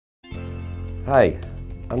Hi,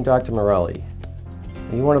 I'm Dr. Morelli.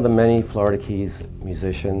 Are you one of the many Florida Keys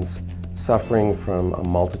musicians suffering from a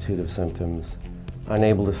multitude of symptoms,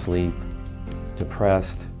 unable to sleep,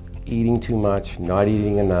 depressed, eating too much, not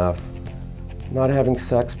eating enough, not having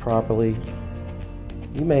sex properly?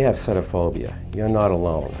 You may have setophobia. You're not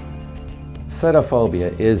alone.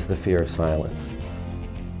 Setophobia is the fear of silence.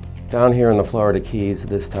 Down here in the Florida Keys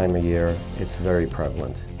this time of year, it's very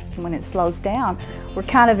prevalent. When it slows down, we're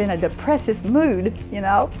kind of in a depressive mood,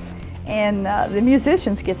 and the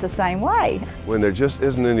musicians get the same way. When there just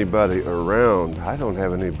isn't anybody around, I don't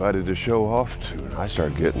have anybody to show off to, and I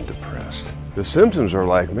start getting depressed. The symptoms are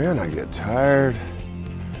like, man, I get tired.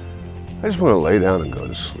 I just want to lay down and go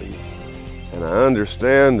to sleep. And I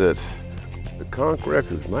understand that the Conch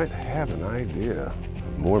Records might have an idea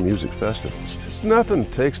of more music festivals. Just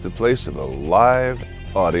nothing takes the place of a live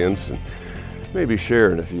audience and maybe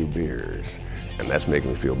sharing a few beers. And that's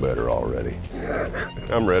making me feel better already.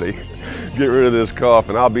 I'm ready. Get rid of this cough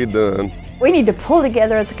and I'll be done. We need to pull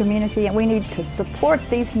together as a community, and we need to support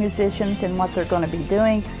these musicians and what they're going to be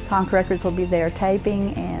doing. Conch Records will be there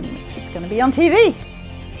taping, and it's going to be on TV.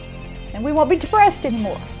 And we won't be depressed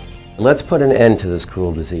anymore. Let's put an end to this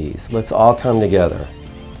cruel disease. Let's all come together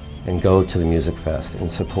and go to the Music Fest and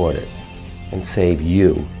support it and save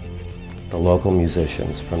you, the local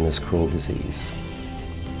musicians, from this cruel disease.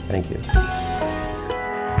 Thank you.